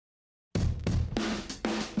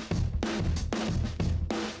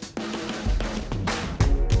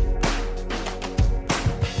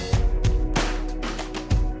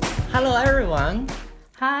Hello everyone.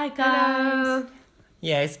 Hi guys. Hello.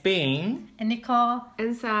 Yeah, it's Bing. And Nicole.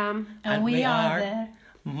 And Sam. And we are there.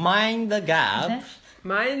 Mind the Gap.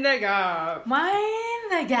 Mind the gap. Mind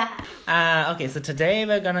the gap. Okay, so today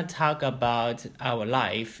we're gonna talk about our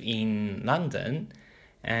life in London,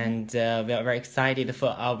 and we are very excited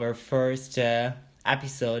for our first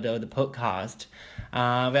episode of the podcast.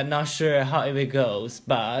 We're not sure how it will goes,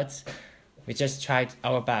 but we just tried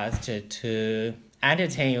our best to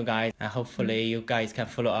entertain you guys, and hopefully you guys can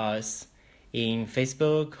follow us in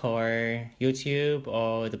Facebook or YouTube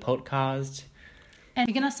or the podcast. And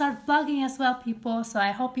we're gonna start vlogging as well, people, so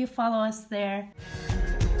I hope you follow us there.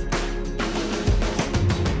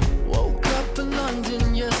 Woke up in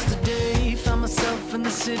London yesterday, found myself in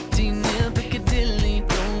the city near Piccadilly.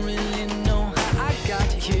 Don't really know how I got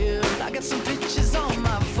here. I got some pictures on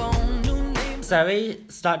my phone, new names. So we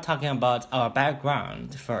start talking about our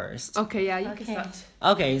background first. Okay, yeah, you Okay. can start.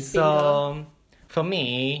 Okay, so for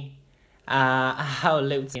me, I have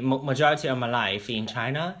lived the majority of my life in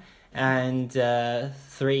China, and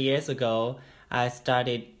 3 years ago, I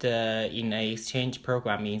studied in an exchange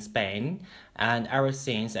program in Spain, and ever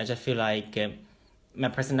since, I just feel like my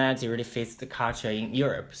personality really fits the culture in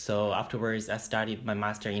Europe. So afterwards, I studied my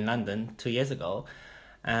master in London 2 years ago,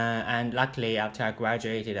 and luckily, after I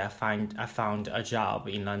graduated, I found a job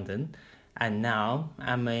in London, and now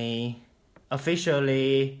I'm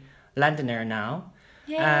officially Londoner now.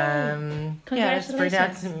 Yay. Yeah, that's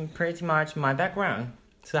Congratulations. pretty much my background.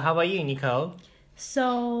 So how about you, Nicole?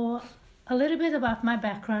 So, a little bit about my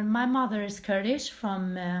background. My mother is Kurdish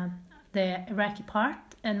from the Iraqi part,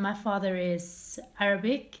 and my father is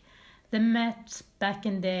Arabic. They met back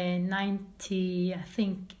in the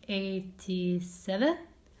 87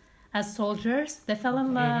 as soldiers. They fell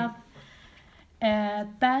in love.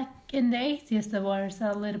 Back in the 80s, there was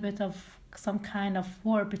a little bit of some kind of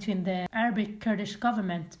war between the Arabic Kurdish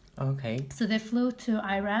government. Okay. So they flew to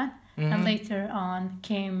Iran and later on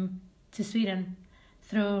came to Sweden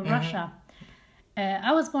through Russia.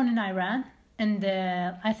 I was born in Iran, and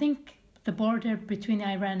I think the border between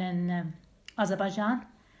Iran and Azerbaijan.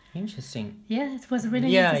 Interesting. Yeah, it was a really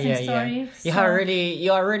Yeah. interesting story.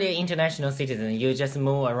 You are really international citizen. You just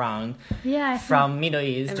move around Yeah, I think- from Middle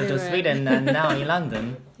East to Everywhere. Sweden and now in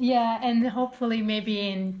London. yeah, and hopefully maybe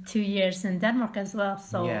in 2 years in Denmark as well.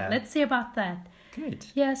 So Yeah. let's see about that. Good.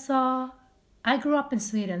 Yeah, so I grew up in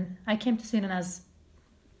Sweden. I came to Sweden as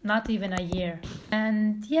not even a year.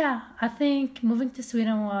 And yeah, I think moving to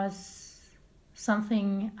Sweden was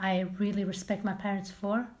something I really respect my parents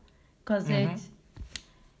for. Because I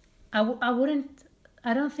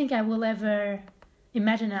don't think I will ever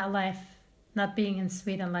imagine a life not being in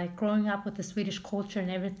Sweden, like growing up with the Swedish culture and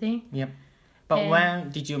everything. Yep. But And- when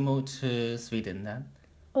did you move to Sweden then?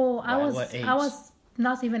 Oh, What age? I was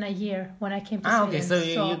not even a year when I came to Ah, Sweden. okay. So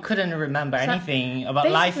you couldn't remember So anything about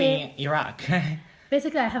life in Iraq.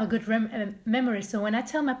 Basically, I have a good memory. So when I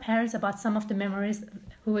tell my parents about some of the memories,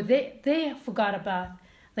 who they forgot about,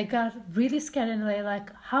 they got really scared and they're like,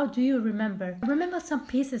 "How do you remember?" I remember some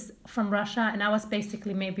pieces from Russia, and I was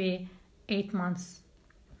basically maybe 8 months.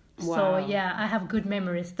 Wow. So yeah, I have good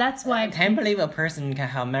memories. That's why. I can't believe a person can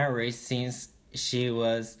have memories since she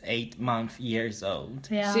was 8 years old.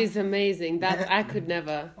 Yeah. She's amazing. That I could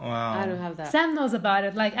never. Wow. I don't have that. Sam knows about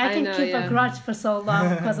it. Like I I can know, keep yeah. a grudge for so long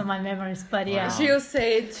because of my memories. But yeah. Wow. She'll say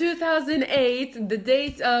 2008, the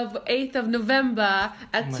date of 8th of November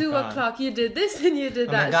at Oh my 2 God. o'clock. You did this and you did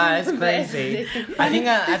Oh that. my God, She it's remember crazy. everything.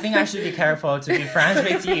 I think I should be careful to be friends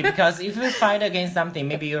with you, because if you fight against something,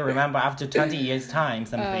 maybe you'll remember after 20 years time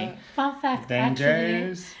something. Fun fact, actually,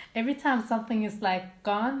 Dangerous. every time something is like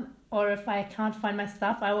gone, or if I can't find my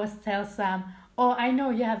stuff, I always tell Sam, "Oh, I know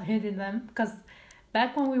you have hidden them." Because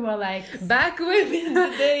back when we were like Back when in the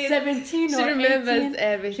days. 17 She or 18, remembers she was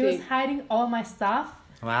everything. hiding all my stuff.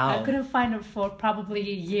 I Wow. couldn't find it for probably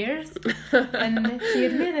years, and she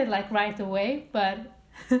admitted like right away, but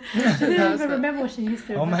she didn't even remember what she used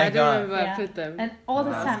to. Oh my I don't God. remember Yeah. I put them. And all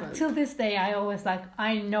the Wow. time, That's till this day, I always like,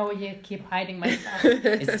 I know you keep hiding my stuff.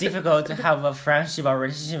 It's difficult to have a friendship or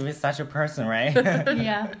relationship with such a person, right?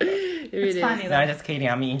 Yeah, It really it's is. funny No, though. I'm just kidding.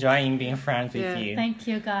 I'm enjoying being friends with Yeah. you. Thank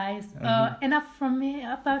you, guys. Enough from me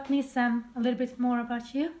about me, Sam. A little bit more about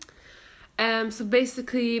you. So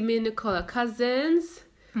basically, me and Nicole are cousins.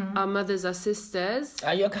 Our mothers are sisters.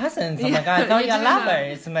 Are you cousins? Oh my Yeah, God, I thought you you're didn't know.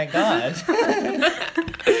 lovers. Oh my God.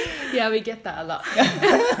 Yeah, we get that a lot.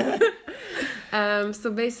 So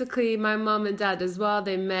basically, my mom and dad as well,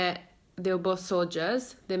 they were both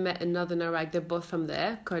soldiers. They met in northern Iraq. They're both from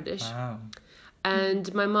there, Kurdish. Wow.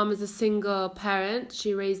 And my mom is a single parent.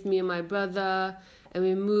 She raised me and my brother. and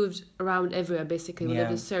we moved around everywhere. Basically, we lived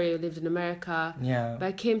Yeah. in Surrey, we lived in America. Yeah. But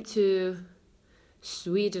I came to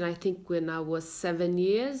Sweden, I think, when I was 7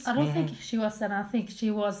 years, I don't think she was 7. I think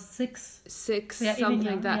she was 6. 6, Yeah, even something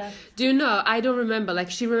young, like that. yeah. Do you know? I don't remember.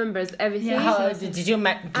 Like, she remembers everything. Yeah. How did you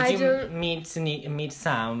I did you don't- meet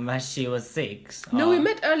Sam when she was 6? No, Or- we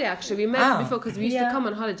met early actually. We met Ah. before because we used Yeah. to come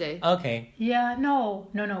on holiday. Okay. Yeah, no.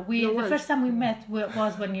 We No, the once. first time we met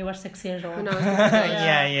was when you were 6 years old. When I was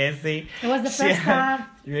Yeah. See, It was the first She- time.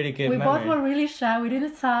 really good We memory. both were really shy. We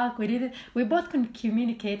didn't talk. We both couldn't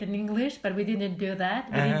communicate in English, but we didn't do that.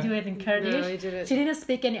 We didn't do it in Kurdish. No, we didn't. She didn't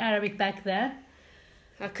speak any Arabic back then.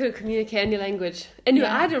 I couldn't communicate any language. Anyway,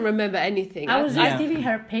 Yeah. I don't remember anything. I was just Yeah. giving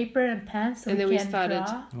her paper and pens so And we then we can started.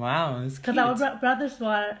 draw. Wow, it's cute. Because our brothers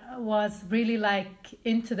was really like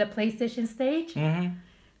into the PlayStation stage. Mm-hmm.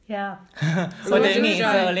 Yeah. What do was you it mean?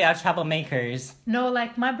 drawing? So they are troublemakers. No,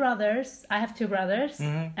 like my brothers. I have 2 brothers,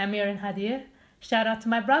 Mm-hmm. Amir and Hadir. Shout out to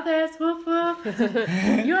my brothers. Whoop whoop.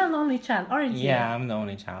 You're an only child, aren't you? Yeah, I'm the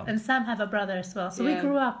only child. And Sam have a brother as well. So we Yeah.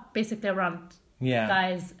 grew up basically around Yeah.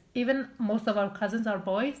 guys. Even most of our cousins are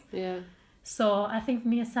boys. Yeah, So I think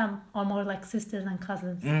me and Sam are more like sisters and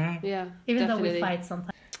cousins. Mm-hmm. yeah. Even though definitely. we fight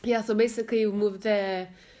sometimes. Yeah, so basically we moved there.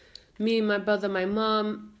 Me, my brother, my mom,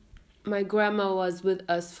 my grandma was with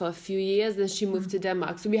us for a few years, then she moved to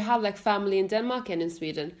Denmark. So we have like family in Denmark and in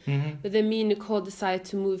Sweden. Mm-hmm. But then me and Nicole decided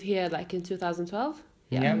to move here like in 2012.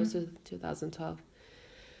 Yeah, Yeah. it was 2012.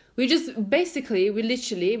 We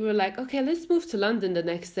were like, okay, let's move to London the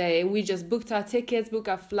next day. And we just booked our tickets, booked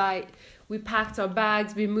our flight. We packed our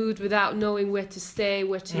bags. We moved without knowing where to stay,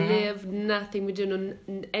 where to live, nothing. We didn't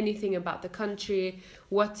know anything about the country,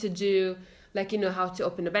 what to do, like, how to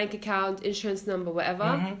open a bank account, insurance number,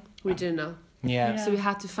 whatever. We didn't know. Yeah. Yeah. So we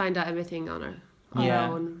had to find out everything on our Yeah.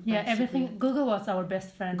 own. Yeah, basically. everything. Google was our best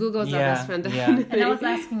friend. Google's our Yeah, best friend. yeah. And I was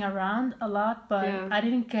asking around a lot, but Yeah. I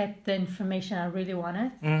didn't get the information I really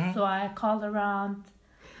wanted. Mm-hmm. So I called around.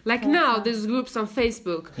 Like Yeah. now, there's groups on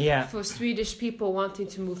Facebook Yeah. for Swedish people wanting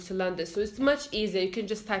to move to London. So it's much easier. You can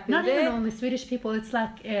just type in Not even there. only Swedish people. It's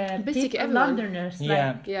like Basically people, everyone. Londoners. Yeah.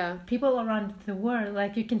 Like Yeah. people around the world.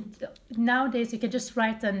 Like you can nowadays you can just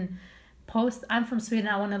write and post. I'm from Sweden.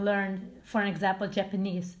 I want to learn, for an example,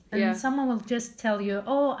 Japanese, and Yeah. someone will just tell you,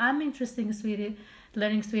 "Oh, I'm interested in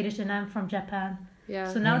learning Swedish, and I'm from Japan." Yeah.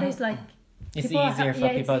 So nowadays, like It's people easier for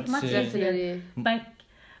it's people much to. easier. Definitely.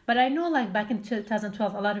 But I know like back in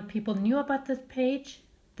 2012, a lot of people knew about the page,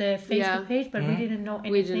 the Facebook Yeah. page, but we didn't know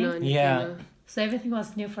anything. We didn't know anything. Yeah. no. So everything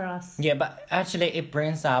was new for us. Yeah, but actually, it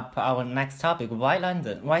brings up our next topic. Why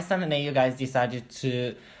London? Why suddenly you guys decided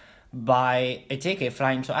to buy a ticket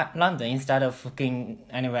flying to London instead of fucking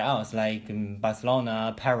anywhere else, like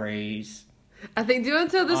Barcelona, Paris? I think, do you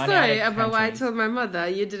want to tell the Oh, any story other about why I countries? told my mother?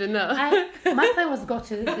 You didn't know. My plan was to go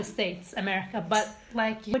to the States, America, but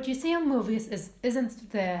like what you see in movies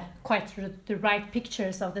isn't the right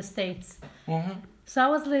pictures of the States. Mm-hmm. So I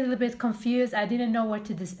was a little bit confused. I didn't know where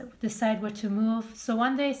to decide where to move. So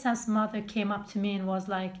one day Sam's mother came up to me and was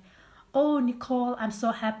like, "Oh, Nicole, I'm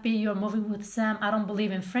so happy you're moving with Sam. I don't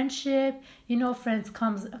believe in friendship. Friends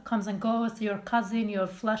comes and goes. Your cousin, your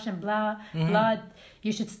flesh and blood.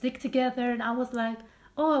 You should stick together." And I was like,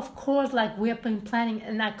 "Oh, of course, like we have been planning."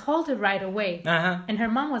 And I called her right away. Uh-huh. And her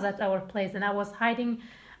mom was at our place and I was hiding.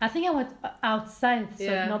 I think I went outside so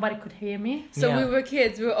Yeah. nobody could hear me. So Yeah. we were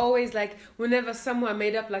kids. We were always like, whenever someone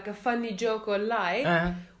made up like a funny joke or lie,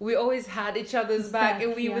 Uh-huh. we always had each other's back, Back,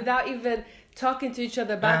 and we, yeah. without even talking to each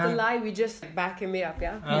other about the Uh-huh. lie, we just backing me up.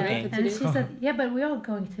 Yeah. Okay. And she said, "Yeah, but we are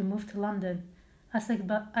going to move to London." I was like,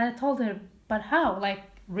 "But," I told her, "But how? Like,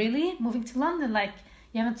 really? Moving to London? Like,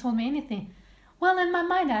 you haven't told me anything." "Well, in my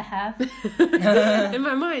mind I have." In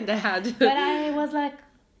my mind, I had. But I was like,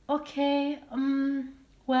 "Okay,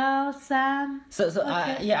 well, Sam." So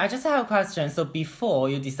Okay. yeah, I just have a question. So before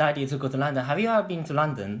you decided to go to London, have you ever been to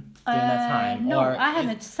London during that time? No, or I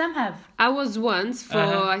haven't. Sam have. I was once for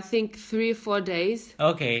Uh-huh. I think 3 or 4 days.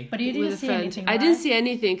 Okay. But you didn't with a see friend. anything, I right? didn't see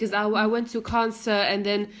anything because I went to a concert and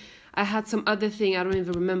then I had some other thing I don't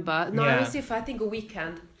even remember. No, I Yeah. was here for I think a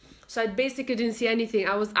weekend. So I basically didn't see anything.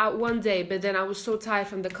 I was out one day, but then I was so tired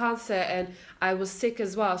from the concert and I was sick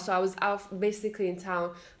as well. So I was out basically in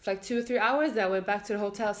town for like 2 or 3 hours. Then I went back to the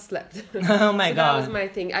hotel, slept. Oh my So god. that was my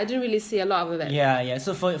thing. I didn't really see a lot of it. Yeah.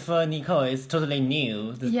 So for Nicole, it's totally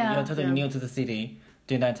new. Yeah. You're totally Yeah. new to the city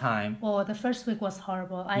during that time. Oh, the first week was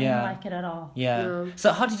horrible. I Yeah. didn't like it at all. Yeah. No. So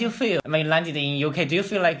how did you feel when you landed in UK? Do you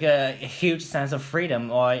feel like a huge sense of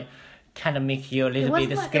freedom, or kind of make you a little bit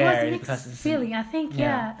It was scared a because mixed feeling. I think,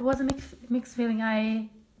 yeah, it was a mixed feeling. I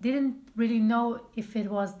didn't really know if it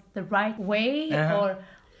was the right way Uh-huh. or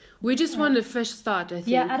We just want a fresh start, I think.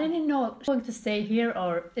 Yeah, I didn't know going to stay here,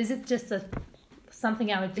 or is it just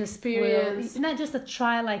something I would just Experience. not just a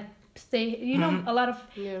try, like stay. You know, a lot of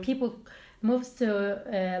people moves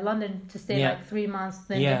to London to stay like 3 months,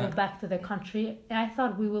 then they go back to their country. I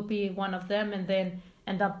thought we will be one of them, and then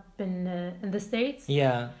end up in the States.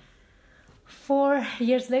 Yeah. 4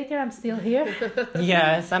 years later, I'm still here.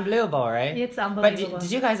 Yeah, it's unbelievable, right? It's But unbelievable.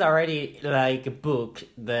 did you guys already like book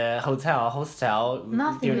the hostel?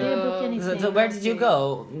 Nothing. We didn't book anything. So where did you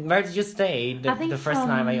go? Where did you stay I think the first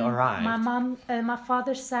time when you arrived? My mom and my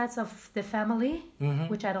father's sides of the family,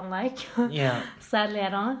 which I don't like. Yeah. Sadly, I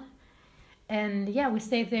don't. And yeah, we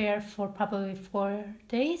stayed there for probably 4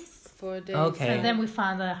 days. 4 days. Okay. And then we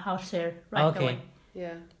found a house here right Okay. away.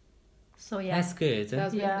 Yeah. So yeah. That's good.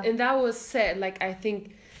 And that was set, like, I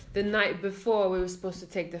think the night before we were supposed to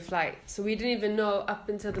take the flight. So we didn't even know up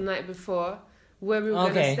until the night before where we were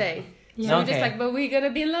going to stay. Yeah. So we're just like, but we're going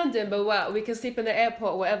to be in London, but well, we can sleep in the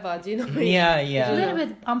airport, whatever. Do you know what I mean? Yeah, A yeah. little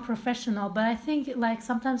bit unprofessional, but I think like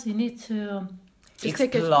sometimes you need to Just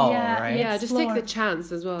take a- Explore, yeah, right? Yeah, just take Explore. the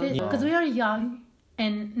chance as well. because we are young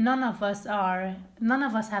and none of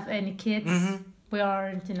us have any kids. We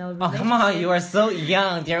aren't in a Oh, relationship. come on, you were so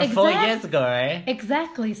young. You're 4 Exact- years ago, right?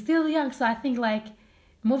 Exactly, still young. So I think like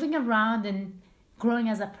moving around and growing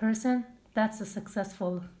as a person, that's a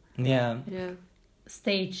successful Yeah. Yeah.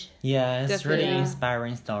 stage. Yeah, it's Definitely. really Yeah.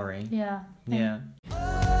 inspiring story. Yeah. Yeah.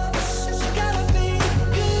 This has gotta be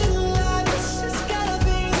good life. This has gotta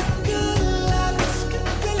be good life. This could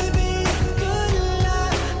really be good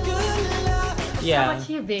life. How Yeah. about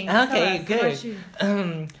you, Bing? Okay, Tell us.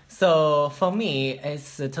 good. So for me,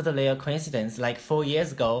 it's totally a coincidence. Like 4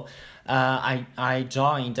 years ago, I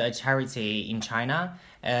joined a charity in China,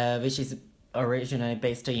 which is originally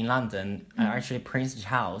based in London. Actually, Prince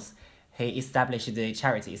Charles, he established the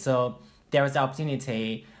charity. So there was the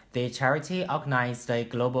opportunity. The charity organized a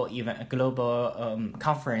global event, a global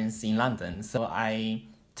conference in London. So I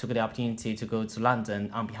took the opportunity to go to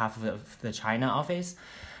London on behalf of the China office.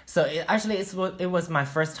 So it was my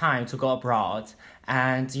first time to go abroad,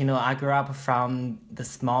 and you know I grew up from the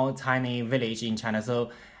small tiny village in China, so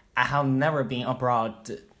I have never been abroad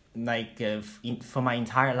like for my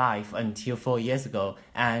entire life until 4 years ago,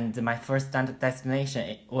 and my first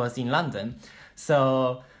destination was in London.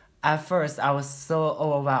 So at first I was so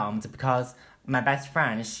overwhelmed because my best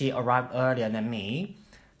friend, she arrived earlier than me.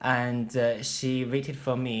 And she waited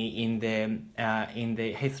for me in the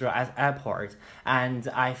Heathrow airport, and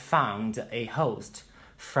I found a host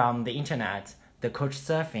from the internet, the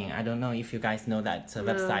Couchsurfing. I don't know if you guys know that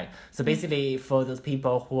website. So basically, for those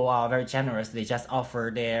people who are very generous, they just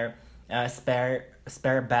offer their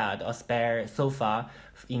spare bed or spare sofa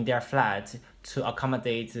in their flat to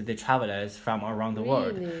accommodate the travelers from around the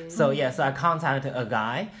world. So so I contacted a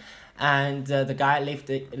guy, and the guy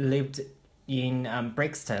lived in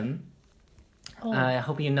Brixton. I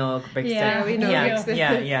hope you know Brixton. Yeah, we know Brixton.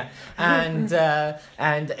 Yeah.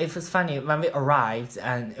 And it was funny when we arrived,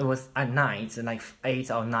 and it was at night, like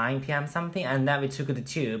 8 or 9 p.m. something, and then we took the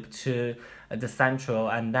tube to the Central,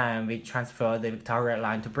 and then we transferred the Victoria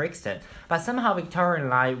line to Brixton. But somehow Victoria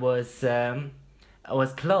line was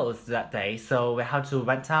closed that day, so we had to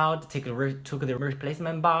went out, took the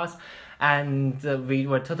replacement bus, and we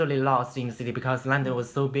were totally lost in the city because London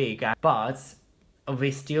was so big. But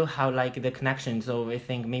we still have like the connection, so we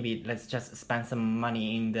think maybe let's just spend some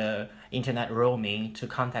money in the internet roaming to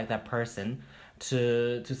contact that person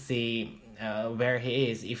to see where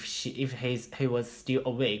he is, if he was still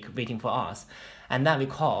awake waiting for us. And then we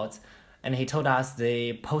called, and he told us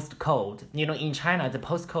the postcode. You know, in China, the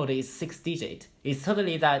postcode is 6 digit. It's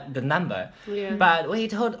totally the number. Yeah. But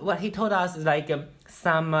what he told us is like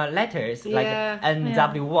some letters, like Yeah.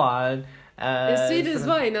 NW1. In Sweden as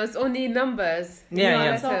well, you know, it's only numbers. Yeah, no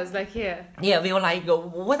yeah. letters, like here. Yeah, we were like,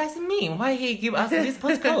 what does it mean? Why he give us this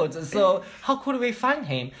postcode? So how could we find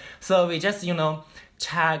him? So we just,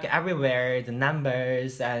 check everywhere the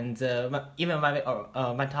numbers, and even when we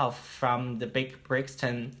went off from the big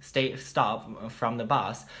Brixton stop from the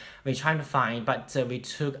bus, we trying to find, but we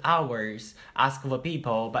took hours asking for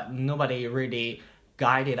people, but nobody really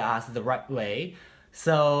guided us the right way.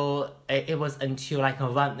 So it was until like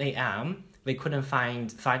 1 a.m. we couldn't find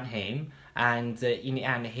him, and in the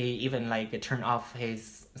end he even like turned off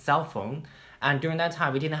his cell phone. And during that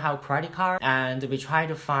time we didn't have a credit card, and we tried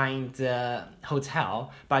to find the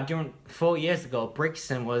hotel, but during 4 years ago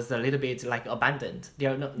Brixton was a little bit like abandoned.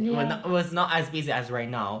 It was not as busy as right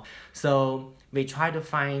now. So we tried to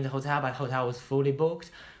find the hotel, but the hotel was fully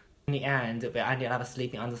booked. In the end we ended up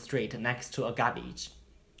sleeping on the street next to a garbage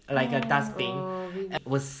like a dustbin. Oh, really? It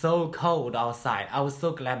was so cold outside. I was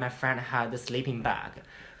so glad my friend had the sleeping bag,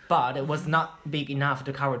 but it was not big enough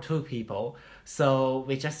to cover 2 people. So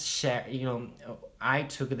we just share. I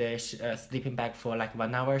took the sleeping bag for like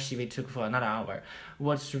 1 hour. She took for another hour.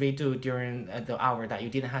 What should we do during the hour that you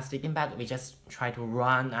didn't have sleeping bag? We just try to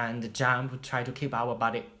run and jump, try to keep our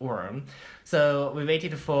body warm. So we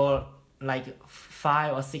waited for like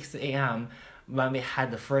 5 or 6 a.m. when we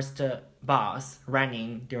had the first bus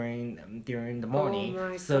running during the morning.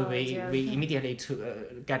 my So God, we yeah. we immediately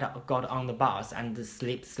got on the bus and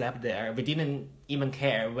slept there. We didn't even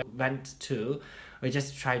care where we went to. We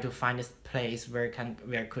just tried to find this place where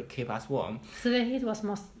could keep us warm. So the heat was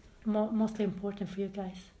mostly important for you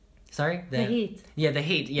guys. Sorry, The heat. Yeah, the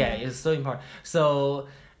heat. Yeah, it's so important. So,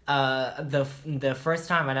 the first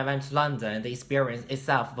time when I went to London, the experience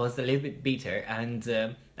itself was a little bit bitter,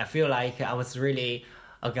 and I feel like I was really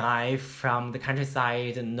a guy from the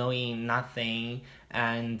countryside, knowing nothing,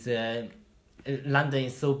 and London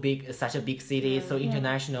is so big, such a big city, so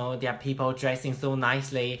international. There are people dressing so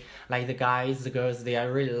nicely, like the guys, the girls. They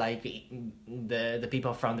are really like the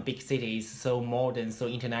people from the big cities, so modern, so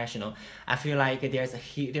international. I feel like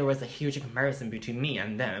there was a huge comparison between me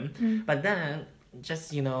and them. But then,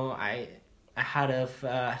 just I had a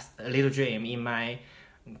little dream in my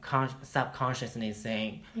subconsciousness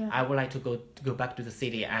saying I would like to go back to the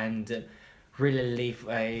city and really live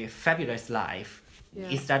a fabulous life. Yeah.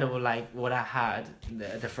 Instead of like what I had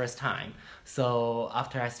the first time. So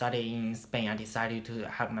after I studied in Spain, I decided to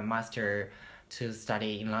have my master to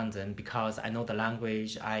study in London because I know the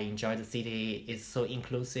language, I enjoy the city, it's so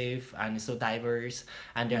inclusive and so diverse,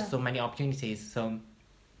 and there's so many opportunities. So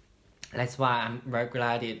that's why I'm very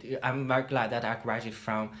glad that I graduated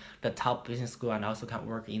from the top business school and also can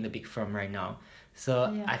work in the big firm right now.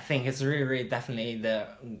 So I think it's really, really definitely the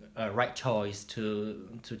right choice to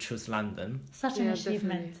choose London. Such an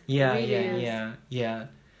achievement. Definitely. Yeah, It really yeah, is. yeah.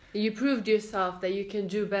 You proved yourself that you can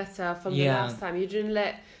do better from the last time. You didn't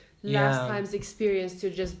let last time's experience to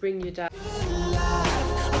just bring you down.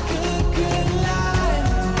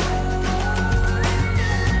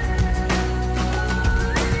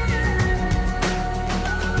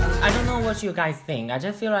 I don't know what you guys think. I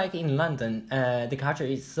just feel like in London, the culture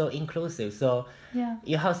is so inclusive. So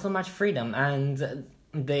you have so much freedom and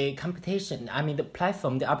the competition. I mean, the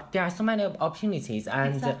platform. There are so many opportunities,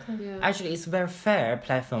 and actually, it's a very fair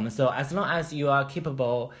platform. So as long as you are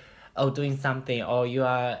capable of doing something, or you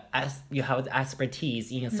have the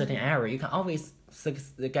expertise in a certain area, you can always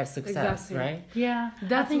get success, Exactly. right? Yeah,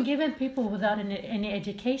 I think even people without any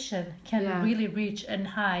education can really reach and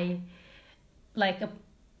high,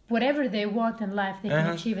 whatever they want in life, they can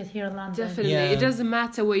achieve it here in London. Definitely. Yeah. It doesn't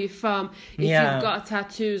matter where you're from. If you've got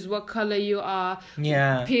tattoos, what color you are,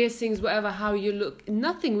 piercings, whatever, how you look,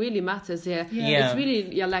 nothing really matters here. It's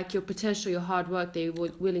really like your potential, your hard work that you're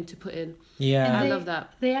willing to put in. Yeah. I love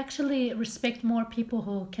that. They actually respect more people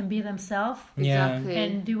who can be themselves Exactly.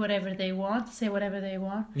 and do whatever they want, say whatever they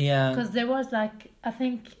want. Yeah. Because there was I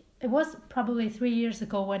think it was probably 3 years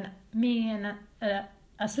ago when me and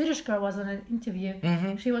a Swedish girl was on an interview.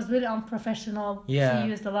 She was really unprofessional. Yeah. She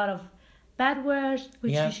used a lot of bad words,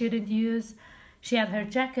 which she shouldn't use. She had her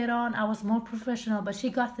jacket on. I was more professional, but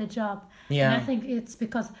she got the job. Yeah. And I think it's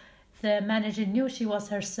because the manager knew she was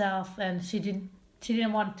herself, and she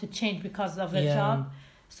didn't want to change because of the job.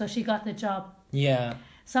 So she got the job. Yeah.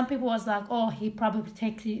 Some people was like, oh, he probably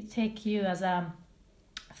take you as a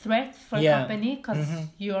threat for a company because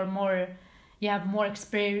you have more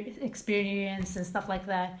experience and stuff like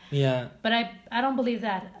that. Yeah. But I don't believe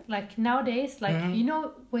that. Like nowadays,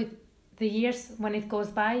 with the years, when it goes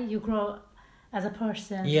by, you grow as a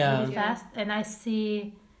person really fast. And I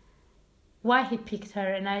see why he picked her,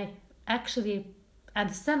 and I actually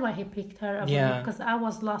understand why he picked her over me, because I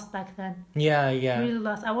was lost back then. Really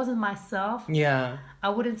lost. I wasn't myself. I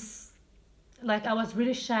wouldn't I was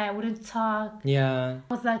really shy. I wouldn't talk. I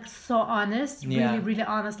was so honest, really, really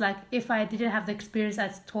honest. Like if I didn't have the experience, I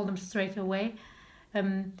told them straight away.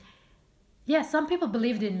 Some people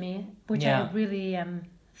believed in me, which I really am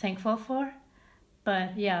thankful for.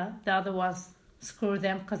 But the other ones, screw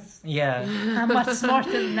them, because I'm much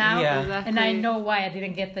smarter now, and I know why I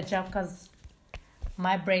didn't get the job, because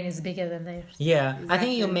my brain is bigger than theirs. I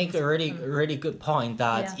think you make a really, really good point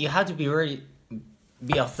that you have to be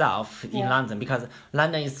yourself in London, because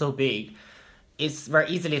London is so big. It's very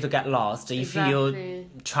easily to get lost if you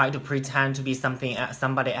try to pretend to be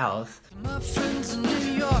somebody else. My friends in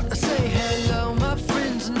New York, I say hello. My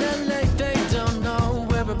friends in LA, they don't know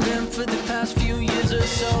where I've been for the past few years or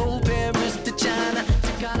so. Paris to China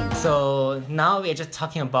to Colorado. So now we're just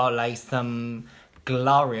talking about some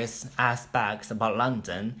glorious aspects about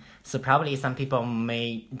London. So probably some people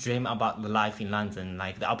may dream about the life in London,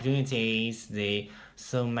 like the opportunities, the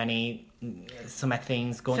so many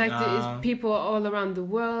things going It's like there's on. people all around the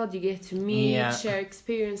world. You get to meet, Yeah. share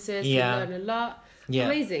experiences, Yeah. you learn a lot. Yeah.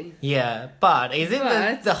 Amazing. Yeah, but is it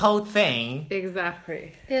But- the whole thing?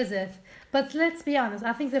 Exactly. Is it? But let's be honest.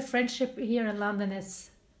 I think the friendship here in London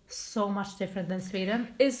is so much different than Sweden.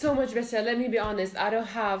 It's so much better. Let me be honest. I don't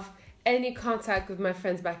have any contact with my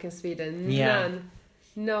friends back in Sweden. Yeah. None.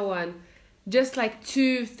 No one. Just like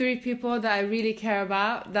 2-3 people that I really care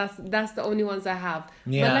about. That's the only ones I have.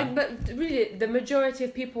 Yeah. But really, the majority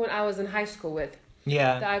of people I was in high school with, that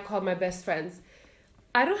Yeah, I call my best friends,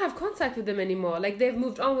 I don't have contact with them anymore. Like, they've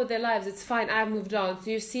moved on with their lives. It's fine. I've moved on. So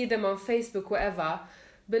you see them on Facebook, whatever.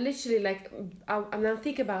 But literally, like, I'm now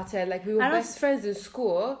thinking about it. Like, we were I don't- best friends in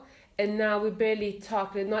school, and now we barely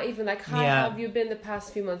talk. Like, not even like, hi, Yeah. how have you been the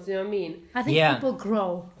past few months? You know what I mean? I think Yeah. people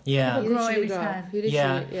grow. yeah, People You grow literally every time. You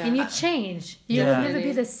literally, Yeah. And you change. You Yeah. will never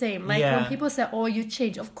be the same. Like Yeah. when people say, "Oh, you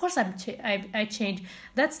change," of course I change.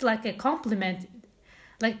 That's like a compliment.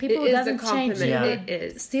 Like people It is a doesn't change. compliment. Yeah. They It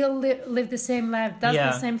is. still live the same life. Does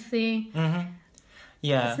Yeah. the same thing.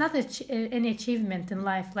 yeah. It's not any achievement in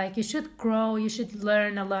life. Like you should grow. You should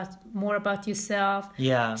learn a lot more about yourself.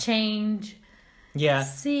 Yeah, Change. yeah.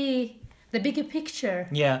 See the bigger picture.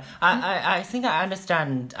 Yeah, I think I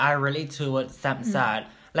understand. I relate to what Sam said.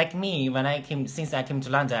 Like me, since I came to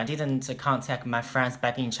London, I didn't contact my friends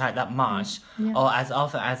back in China that much, Yeah. or as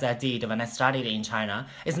often as I did when I studied in China.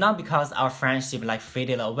 It's not because our friendship like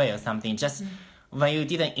faded away or something. Just when you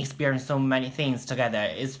didn't experience so many things together,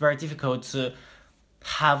 it's very difficult to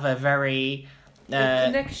have a very The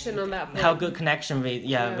connection on that point. have good connection with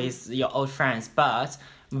Yeah. with your old friends. But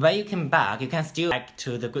when you come back, you can still back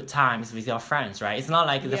to the good times with your friends, right? It's not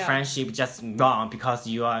like the Yeah. friendship just gone because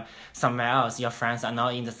you are somewhere else. Your friends are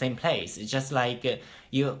not in the same place. It's just like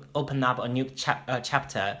you open up a new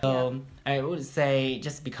chapter. So I would say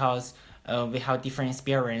just because we have different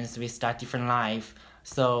experience, we start different life.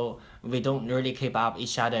 So we don't really keep up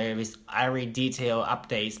each other with every detail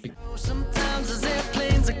updates. Sometimes there's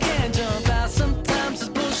airplanes I can't jump out. Sometimes there's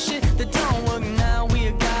bullshit that don't work. Now we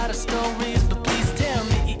got our stories, but please tell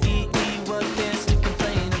me what there's to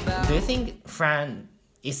complain about. Do you think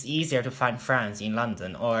it's easier to find friends in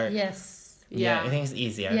London or Yes. yeah, Yeah. I think it's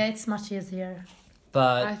easier. Yeah, it's much easier.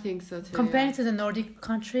 But I think so too. Comparing to the Nordic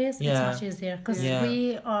countries, Yeah. it's much easier because Yeah.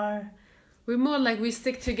 we are. We're more like we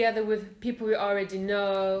stick together with people we already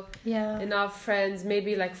know, Yeah. and our friends,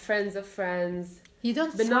 maybe like friends of friends, You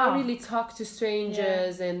don't but talk. not really talk to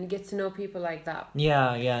strangers and get to know people like that.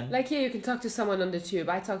 yeah. Like here, you can talk to someone on the tube.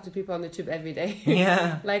 I talk to people on the tube every day.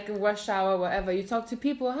 Yeah. Like rush hour, whatever. You talk to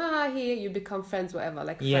people, hi, here, you become friends, whatever.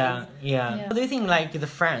 Like Yeah, friends. yeah. Yeah. What do you think like the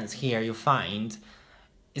friends here you find?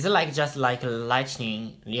 Is it like just like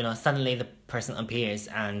lightning, suddenly the person appears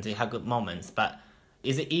and they have good moments, but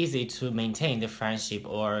is it easy to maintain the friendship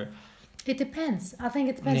or It depends. I think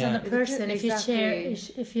it depends on Yeah. the It depends- person. exactly.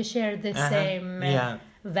 If you share the same yeah.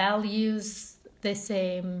 values, the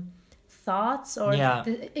same thoughts, or Yeah.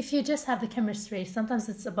 if you just have the chemistry. Sometimes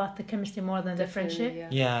it's about the chemistry more than the Definitely, friendship.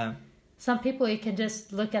 yeah. Yeah. Some people you can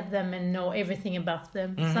just look at them and know everything about them.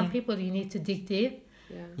 Some people you need to dig deep.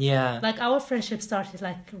 Yeah. Yeah. Like our friendship started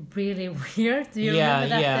like really weird. Do you yeah, remember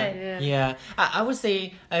that yeah, day? yeah. I would say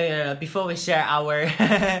before we share our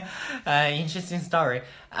interesting story,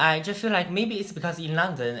 I just feel like maybe it's because in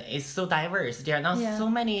London it's so diverse. There are not Yeah. so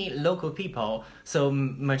many local people. So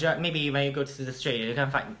maybe when you go to the street, you can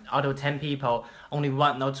find out of 10 people, only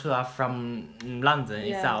 1 or 2 are from London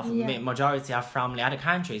Yeah. itself. Yeah. Majority are from the other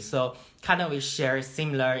countries. So kind of we share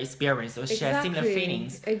similar experience or share similar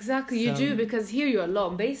feelings. Exactly, you So- do, because here you're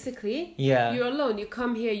alone. Basically, Yeah. you're alone. You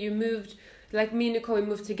come here, you moved. Like me and Nicole, we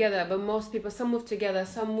moved together, but most people, some move together,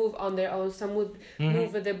 some move on their own, some would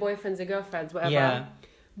move with their boyfriends or girlfriends, whatever. Yeah.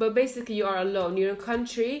 But basically, you are alone. You're in a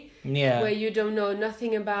country Yeah. where you don't know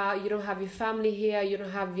nothing about. You don't have your family here. You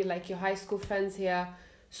don't have your high school friends here.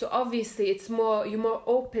 So obviously, you're more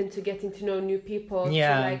open to getting to know new people.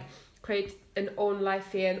 Yeah. To create an own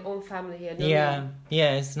life here, an own family here. No, Yeah, no.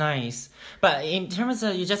 yeah, it's nice. But in terms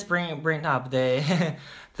of you just bring up the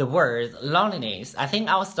the word loneliness. I think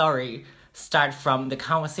our story start from the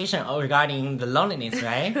conversation regarding the loneliness,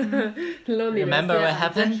 right? Loneliness, Remember yeah, what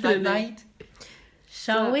happened that definitely. night?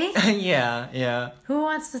 Shall we? Yeah. Who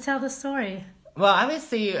wants to tell the story? Well, I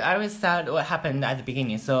will start what happened at the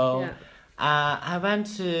beginning. So, Yeah. I went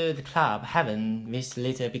to the club Heaven, which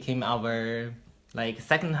later became our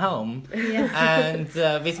second home. Yeah. And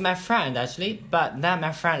with my friend actually, but then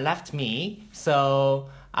my friend left me, so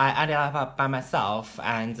I ended up by myself,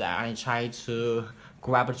 and I tried to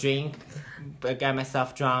grab a drink, get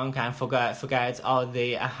myself drunk, and forget all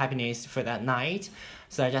the happiness for that night.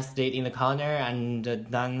 So I just stayed in the corner and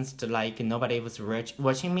danced like nobody was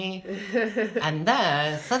watching me. And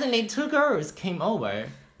then suddenly 2 girls came over,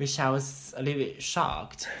 which I was a little bit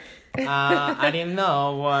shocked. I didn't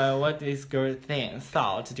know what this girl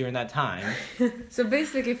thought during that time. So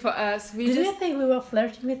basically for us, we Did you just... think we were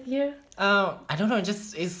flirting with you? I don't know,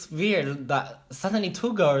 just it's weird that suddenly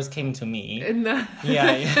 2 girls came to me. No.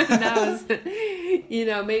 Yeah. That was,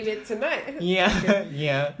 maybe tonight.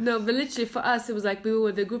 Yeah. No, but literally for us, it was like we were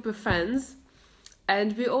with a group of friends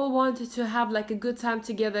and we all wanted to have like a good time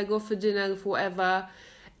together, go for dinner, for whatever.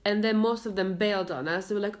 And then most of them bailed on us.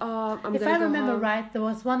 They were like, oh, If I remember right, there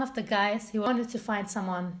was one of the guys, he wanted to find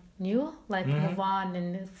someone new, like move on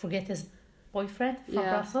and forget his boyfriend from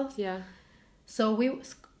Brussels. Yeah. So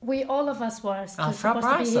we all of us were From supposed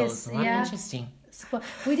Brussels. to be his. Wow, interesting.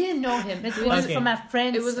 We didn't know him. It was Okay. from a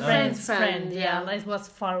friend's It was a friend's friend's friend, friend. yeah. Like, it was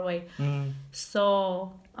far away. Mm.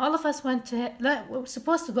 So all of us went to. We were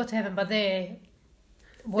supposed to go to heaven, but they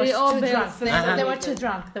were They all too bailed drunk. for They, some they were reason. too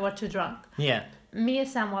drunk. They were too drunk. Yeah. Me and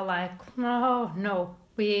Sam were like, no,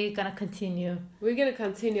 we're gonna continue. We're going to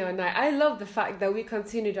continue our night. I love the fact that we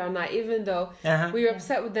continued our night, even though we were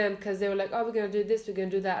upset with them because they were like, oh, we're going to do this, we're going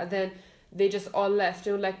to do that. And then they just all left.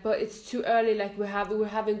 They were like, but it's too early. Like, we're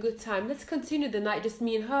having good time. Let's continue the night. Just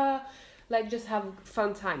me and her. Like, just have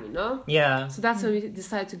fun time, Yeah. So that's when we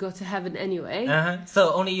decided to go to heaven anyway.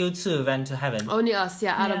 So only you 2 went to heaven. Only us,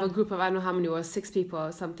 out of Yeah. a group of, I don't know how many it was, 6 people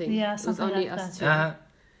or something. Yeah, It was something only like us that.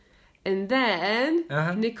 2. And then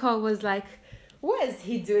Nicole was like, what is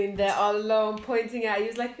he doing there all alone, pointing at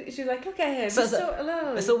you? She was like, look at him, he's so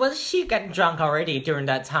alone. So was she get drunk already during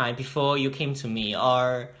that time before you came to me,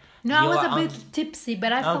 or? No, I you was were a on- bit tipsy,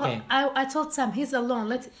 but I thought Okay. I told Sam he's alone.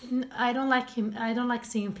 I don't like him. I don't like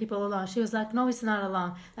seeing people alone. She was like, no, he's not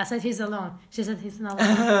alone. I said he's alone. She said he's not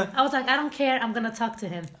alone. I was like, I don't care. I'm gonna talk to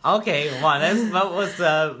him. Okay, wow, that was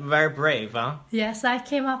very brave, huh? Yes, I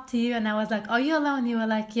came up to you and I was like, are you alone? You were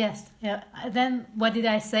like, yes. Yeah. Then what did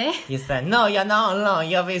I say? You said, no, you're not alone,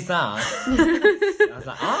 you're with us. I was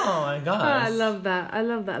like, oh my gosh. I love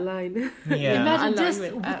that line. Yeah. Imagine alone just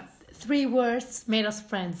with us. 3 words made us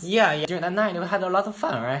friends. Yeah. During that night, we had a lot of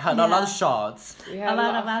fun, right? Had a lot of shots. We had A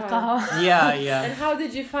lot of fun. alcohol. Yeah. And how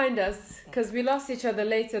did you find us? Because we lost each other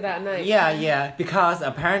later that night. Yeah. Because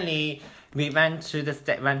apparently we went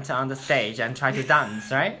on the stage and tried to dance,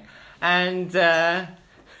 right? And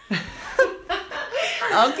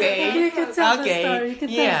okay. You can tell the story. You can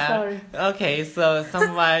tell the story. Okay. So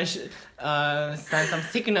someone sent some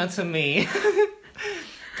signal to me.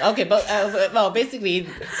 Okay, but basically,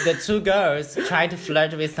 the 2 girls tried to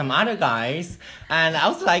flirt with some other guys, and I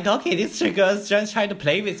was like, okay, these 3 girls just tried to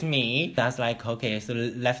play with me. I was like, okay, so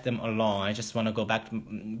left them alone. I just want to go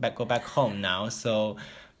back home now. So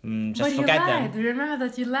just But you forget lied. them. Remember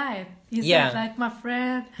that you lied. You Yeah. said like my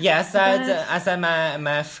friend. Yes, But- I said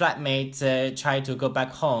my flatmate tried to go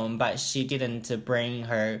back home, but she didn't bring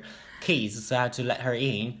her keys, so I had to let her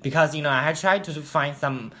in because I had tried to find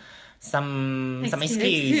some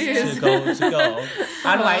excuse to go.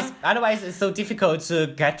 Otherwise it's so difficult to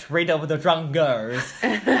get rid of the drunk girls,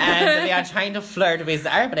 and they are trying to flirt with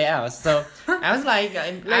everybody else. So I was like,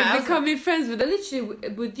 Becoming friends with literally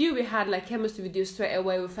with you, we had like chemistry with you straight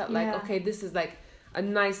away. We felt like, Yeah. okay, this is like a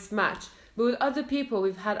nice match. But with other people,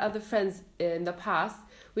 we've had other friends in the past.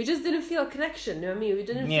 We just didn't feel a connection. You know what I mean? We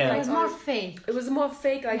didn't Yeah. feel It like was more fake. It was more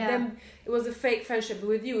fake. Like Yeah. them, it was a fake friendship. But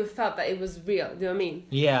with you, we felt that it was real. You know what I mean?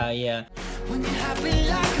 yeah. When you're happy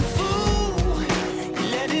like a fool,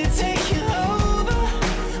 let it take you over.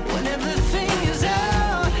 When everything is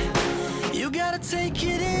out, you gotta take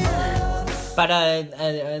it in. But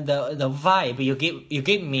the vibe you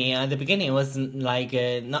gave me at the beginning was like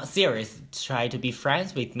not serious. Try to be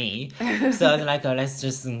friends with me, so I was like let's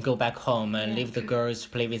just go back home and leave the girls to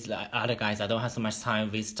play with other guys. I don't have so much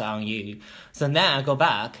time waste on you. So then I go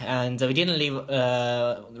back and we didn't leave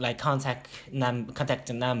like contact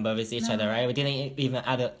number with each other, right? We didn't even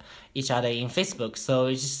add each other in Facebook, so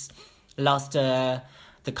we just lost the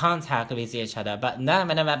contact with each other. But then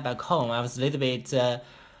when I went back home, I was a little bit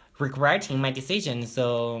regretting my decision,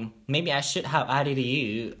 so maybe I should have added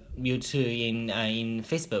you 2 in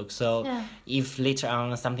Facebook. So if later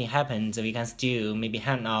on something happens, we can still maybe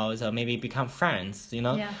hang out or maybe become friends.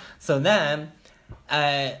 Yeah. So then,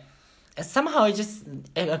 somehow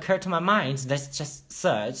it occurred to my mind. Let's just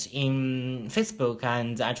search in Facebook,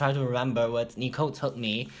 and I try to remember what Nicole told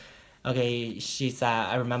me. okay, she said,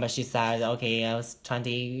 I remember she said, okay, I was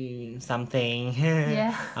 20 something.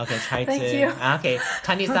 Yeah. Okay, try Thank to. you. Okay,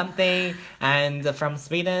 20 something. And from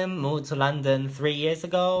Sweden, moved to London 3 years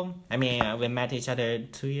ago. I mean, we met each other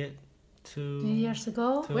 2 years. 2 years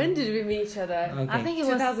ago. When did we meet each other? Okay. I think it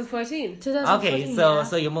was 2014. 2014. Okay, so yeah.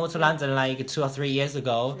 so you moved to London like 2 or 3 years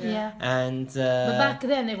ago. Yeah. And But back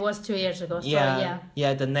then it was 2 years ago. So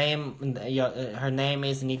yeah. the name, her name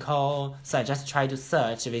is Nicole. So I just tried to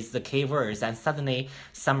search with the keywords, and suddenly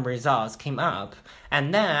some results came up.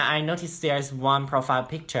 And then I noticed there's one profile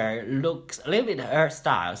picture looks a little bit her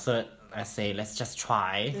style. So I say let's just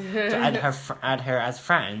try to add her as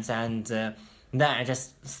friends, and then I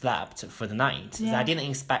just slept for the night. So Yeah. I didn't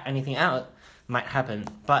expect anything else might happen.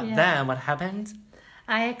 But Yeah. then what happened?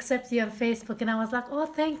 I accepted you on Facebook, and I was like, oh,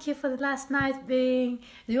 thank you for the last night being.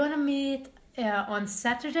 Do you want to meet on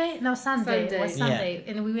Saturday? No, Sunday. It was Sunday. Sunday.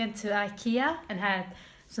 And we went to IKEA and had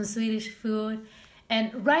some Swedish food.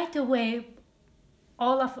 And right away,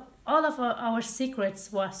 all of our secrets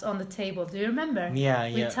was on the table. Do you remember? Yeah, We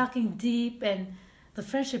yeah. were talking deep, and the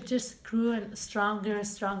friendship just grew and stronger and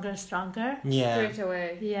stronger and stronger. Yeah. Straight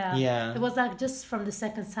away. Yeah. Yeah. It was like just from the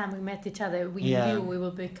second time we met each other, we Yeah. knew we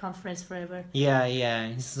would become friends forever. Yeah, yeah.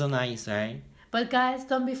 It's so nice, right? But guys,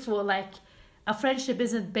 don't be fooled. Like, a friendship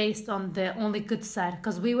isn't based on the only good side.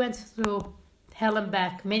 Because we went through hell and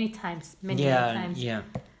back many times, many times. Yeah.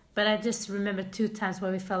 But I just remember 2 times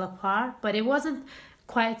where we fell apart. But it wasn't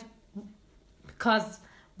quite because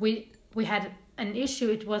we had an issue.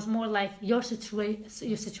 It was more like your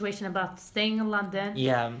situation about staying in London.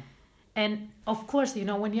 Yeah. And of course, you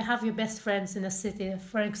know, when you have your best friends in a city,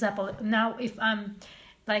 for example, now if I'm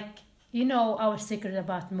like, you know, our secret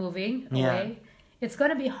about moving away, it's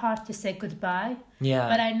going to be hard to say goodbye. Yeah.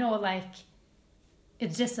 But I know, like,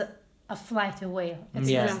 it's just a flight away. It's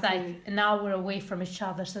Yeah. just like an hour away from each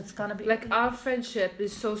other. So it's going to be Like, our friendship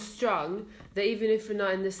is so strong that even if we're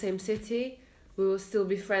not in the same city, we will still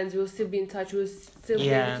be friends, we will still be in touch, we will still be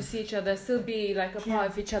Yeah. able to see each other, still be like a part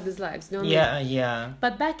of each other's lives. You know what I mean? Yeah.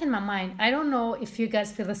 But back in my mind, I don't know if you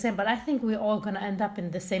guys feel the same, but I think we're all going to end up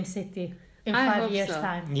in the same city in I 5 hope years' so.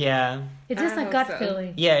 time. Yeah. It's just I a hope gut so.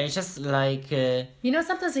 feeling. Yeah, it's just like You know,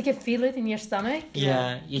 sometimes you can feel it in your stomach. you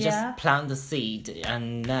Yeah. just plant the seed,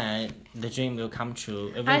 and then the dream will come true.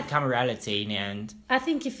 It will I- become reality in the end. I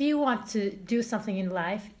think if you want to do something in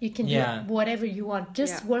life, you can Yeah. do whatever you want.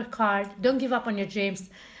 Just Yeah. work hard. Don't give up on your dreams,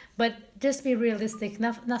 but just be realistic.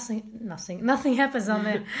 Nothing happens on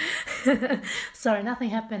it. Sorry, nothing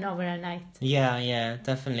happened overnight. Yeah,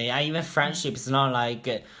 definitely. And even friendship is not like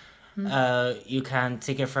you can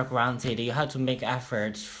take it for granted. You have to make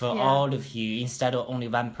effort for Yeah. all of you instead of only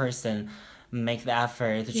one person make the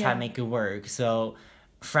effort to try Yeah. to make it work. So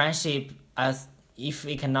friendship, as if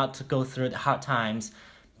we cannot go through the hard times,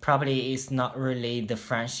 probably is not really the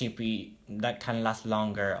friendship that can last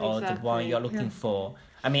longer or the one Exactly. you're looking for.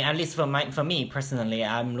 I mean, at least for me personally,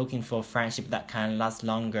 I'm looking for friendship that can last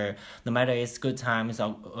longer, no matter it's good times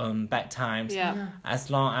or bad times. Yeah. As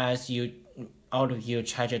long as all of you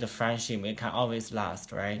treasure the friendship, it can always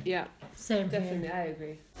last, right? Yeah, Same definitely, here. I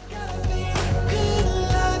agree. Good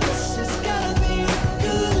love, this has gotta be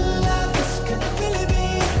good love. This could really be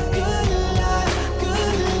good love,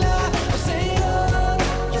 good love. Say,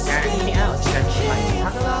 oh, Is there anything else that you like to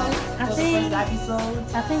talk about I for the think- first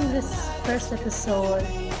episode? I think this first episode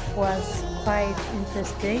was quite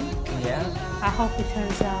interesting. Yeah. I hope it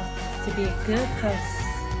turns out to be good because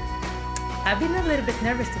I've been a little bit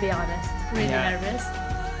nervous, to be honest. Really Yeah. nervous.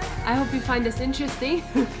 I hope you find this interesting,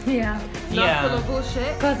 Yeah. not Yeah. full of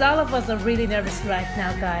bullshit. Because all of us are really nervous right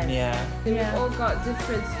now, guys. Yeah. We've Yeah. all got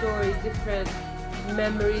different stories, different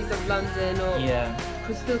memories of London, or Yeah.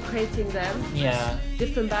 we're still creating them. Yeah.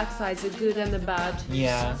 Different backsides, the good and the bad.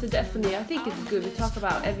 Yeah. So definitely, I think it's good. We talk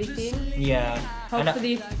about everything. Yeah. And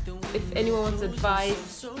Hopefully, if anyone wants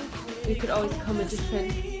advice, we could always come with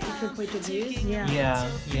different point of views. Yeah.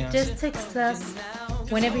 yeah. Just text us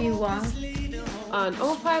whenever you want. On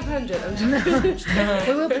 500. I'm just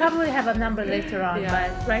We will probably have a number later on, Yeah.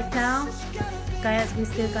 but right now, guys, we're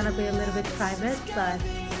still gonna be a little bit private, but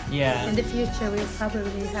Yeah. in the future, we'll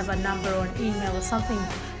probably have a number or an email or something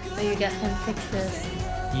that you guys can text us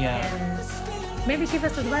Yeah. and maybe give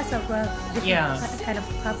us advice of different Yeah. kind of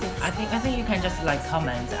topics. I think you can just like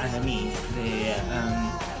comment underneath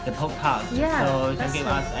the podcast. Yeah, So you can that's give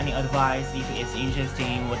true. us any advice if it's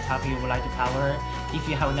interesting, what topic you would like to cover. If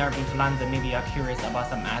you have never been to London, maybe you're curious about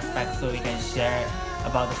some aspects, so we can share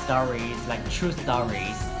about the stories, like true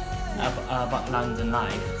stories about London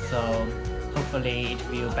life. So hopefully it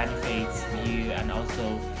will benefit you, and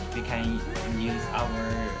also we can use our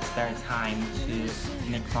spare time to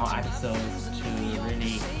make more episodes to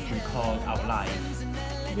really record our life.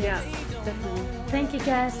 Yeah, definitely. Thank you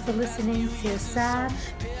guys for listening to Sam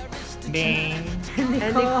Bing. And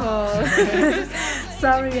Nicole. Nicole.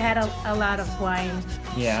 Sorry we had a lot of wine.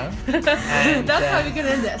 Yeah. And, That's how we're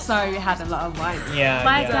gonna end it. Sorry, we had a lot of wine. yeah.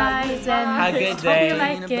 Bye yeah. guys, and Have a good hope day. you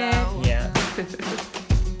like it. Yeah.